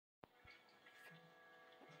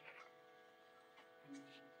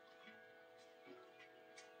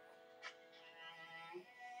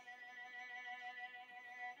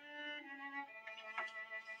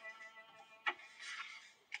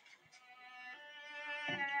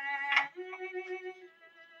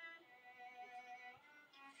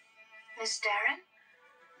Miss Darren?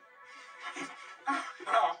 Oh,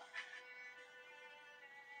 hello.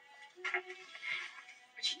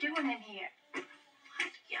 What you doing in here?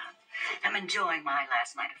 Yeah, I'm enjoying my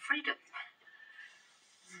last night of freedom.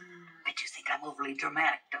 Bet you think I'm overly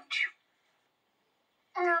dramatic, don't you?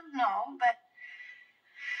 No, but...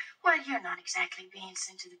 Well, you're not exactly being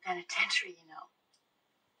sent to the penitentiary, you know.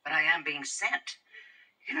 But I am being sent.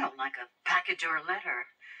 You know, like a package or a letter.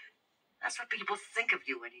 That's what people think of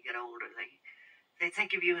you when you get older. They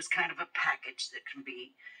think of you as kind of a package that can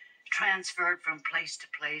be transferred from place to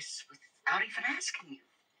place without even asking you.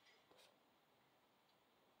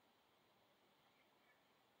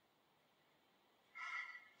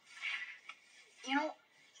 You know,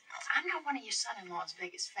 I'm not one of your son-in-law's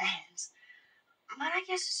biggest fans. But I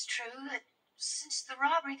guess it's true that since the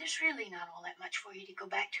robbery, there's really not all that much for you to go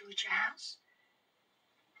back to at your house.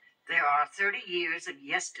 There are 30 years of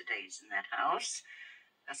yesterdays in that house.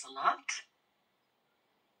 That's a lot.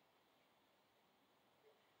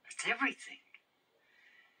 That's everything.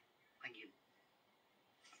 When you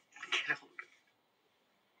get older.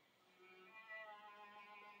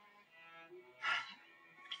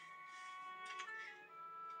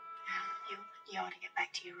 You ought to get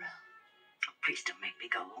back to your room. Oh, please don't make me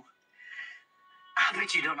go. I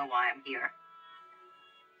bet you don't know why I'm here.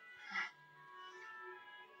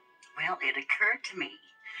 Well, it occurred to me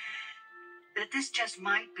that this just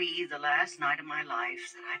might be the last night of my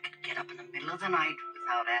life that I could get up in the middle of the night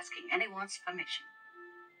without asking anyone's permission.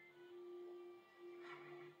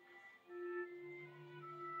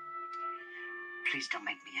 Please don't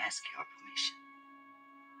make me ask your permission.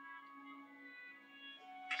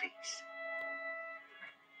 Please.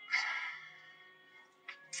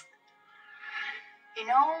 You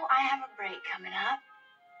know, I have a break coming up.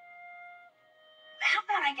 How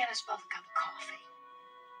about I get us both a cup of coffee?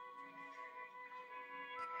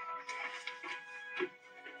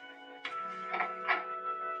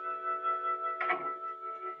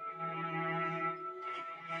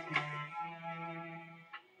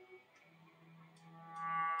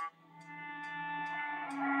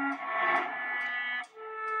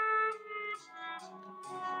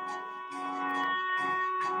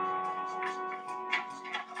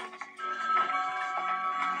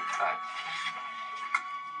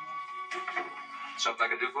 Something I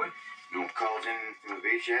can do for you? No calls in from the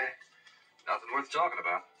beach yet? Nothing worth talking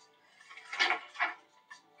about.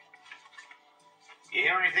 You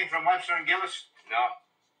hear anything from Webster and Gillis? No.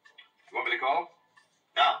 You want me to call?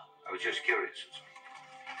 No, I was just curious.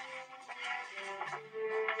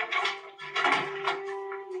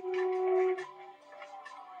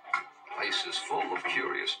 Place is full of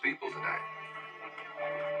curious people tonight.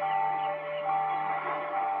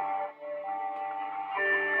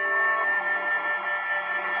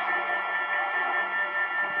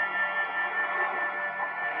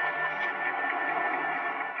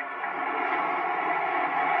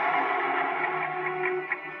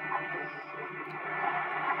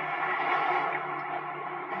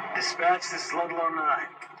 Dispatch, this is Ludlow 9. Go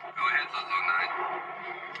ahead, Ludlow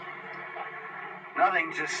 9.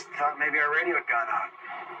 Nothing, just thought maybe our radio had gone out.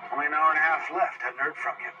 Only an hour and a half left, hadn't heard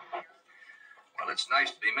from you. Well, it's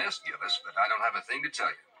nice to be missed, Gillis, but I don't have a thing to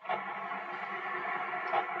tell you.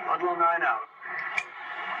 Ludlow 9 out.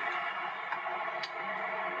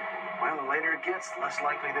 Well, the later it gets, the less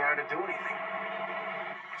likely they are to do anything.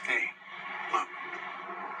 Hey, look.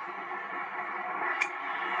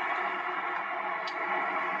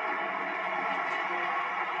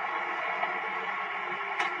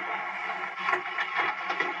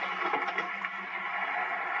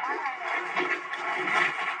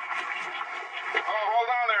 Hold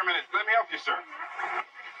on there a minute. Let me help you, sir.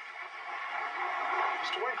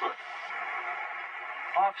 Mr. Winkler.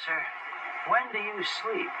 Officer, when do you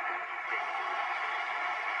sleep?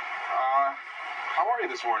 How are you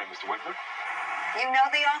this morning, Mr. Winkler? You know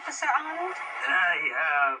the officer, Arnold?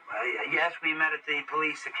 Yes, we met at the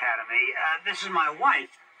police academy. This is my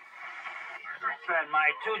wife. And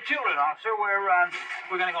my two children, officer.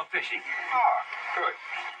 We're gonna go fishing. Ah, good.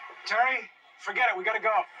 Terry, forget it. We gotta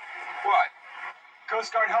go. What?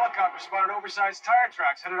 Coast Guard helicopter spotted oversized tire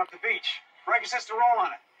tracks headed up the beach. Break says to roll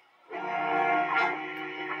on it.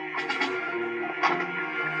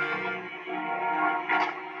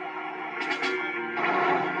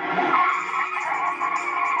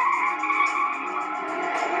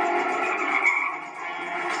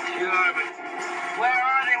 Sure, but where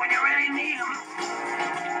are they when you really need them?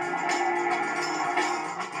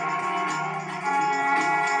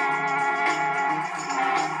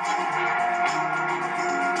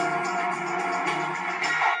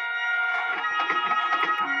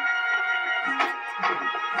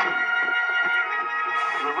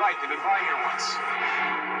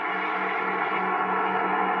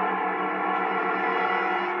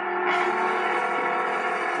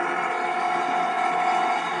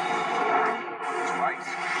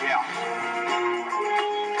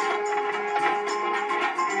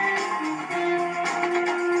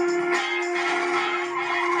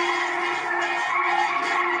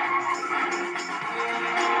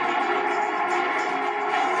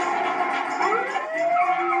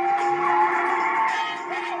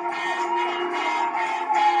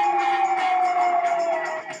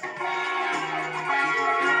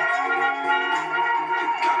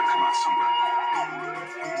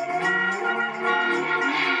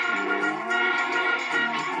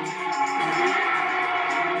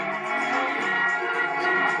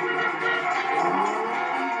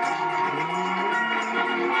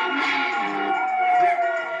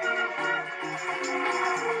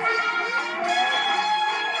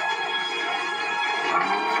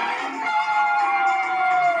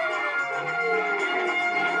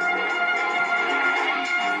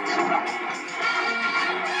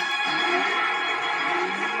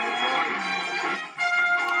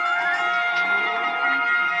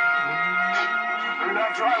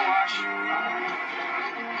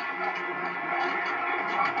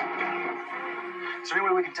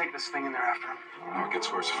 this thing in there after him. No, it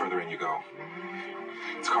gets worse the further in you go.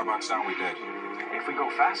 It's car bogs down, we're dead. If we go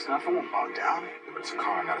fast enough, it won't bog down. Yeah, but it's a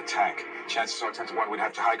car, not a tank. Chances are 10 to 1 we'd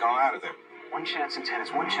have to hike on out of there. 1 chance in 10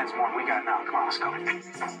 is 1 chance more than we got now. Come on, let's go.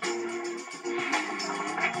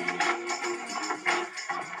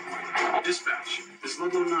 Dispatch, this is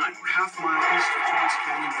Ludlow 9. We're half a mile east of Torrance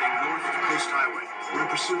Canyon, being north of the Coast Highway. We're in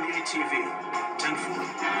pursuit of the ATV.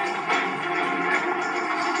 10-4.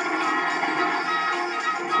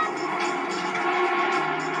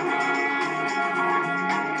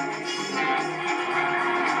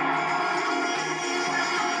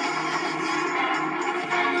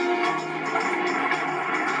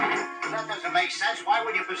 That doesn't make sense. Why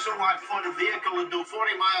would you pursue on foot a vehicle and do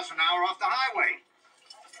 40 miles an hour off the highway?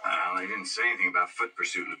 Well, they didn't say anything about foot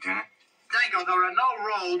pursuit, Lieutenant. Dango, there are no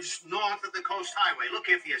roads north of the Coast Highway. Look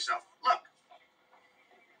here for yourself. Look.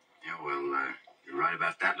 Yeah, well, you're right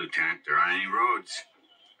about that, Lieutenant. There aren't any roads.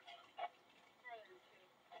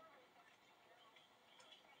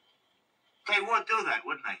 They would do that,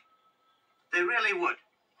 wouldn't they? They really would.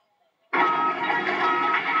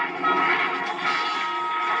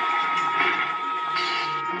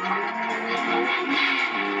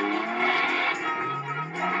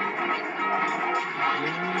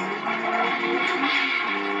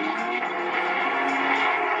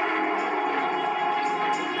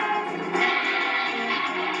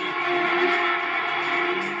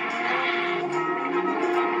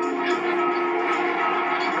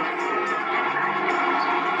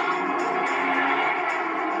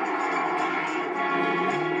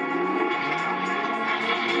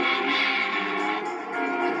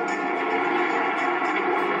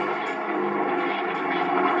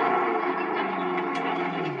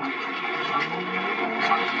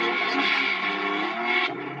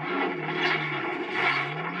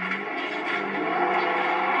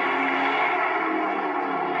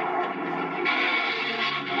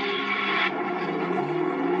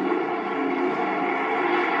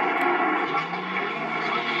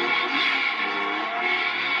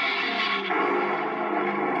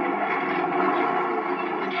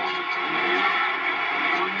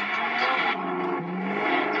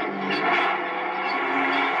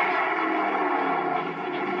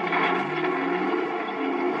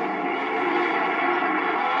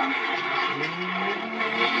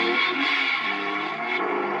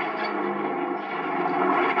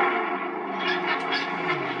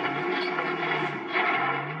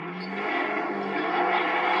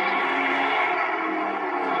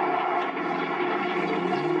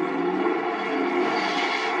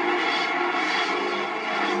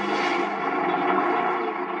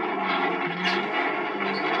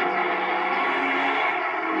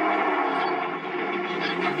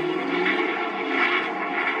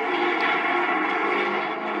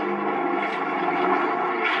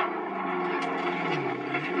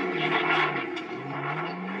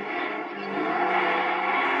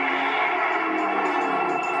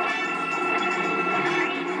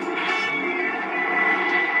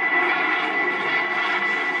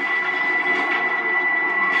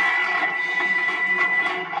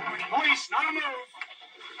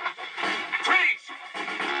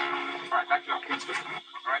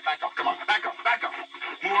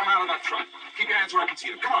 where I can see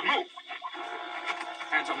them. Come on, move.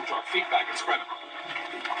 Hands on the truck, feet back, and spread them.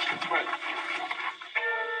 Spread.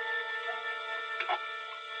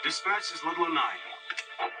 Dispatch is Ludlow 9.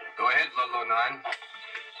 Go ahead, Ludlow 9.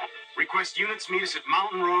 Request units meet us at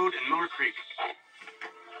Mountain Road and Miller Creek.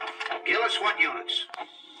 Gillis, what units?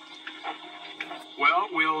 Well,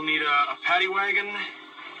 we'll need a paddy wagon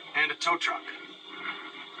and a tow truck.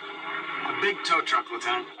 A big tow truck,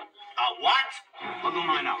 Lieutenant. A what? Ludlow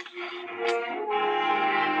 9 out.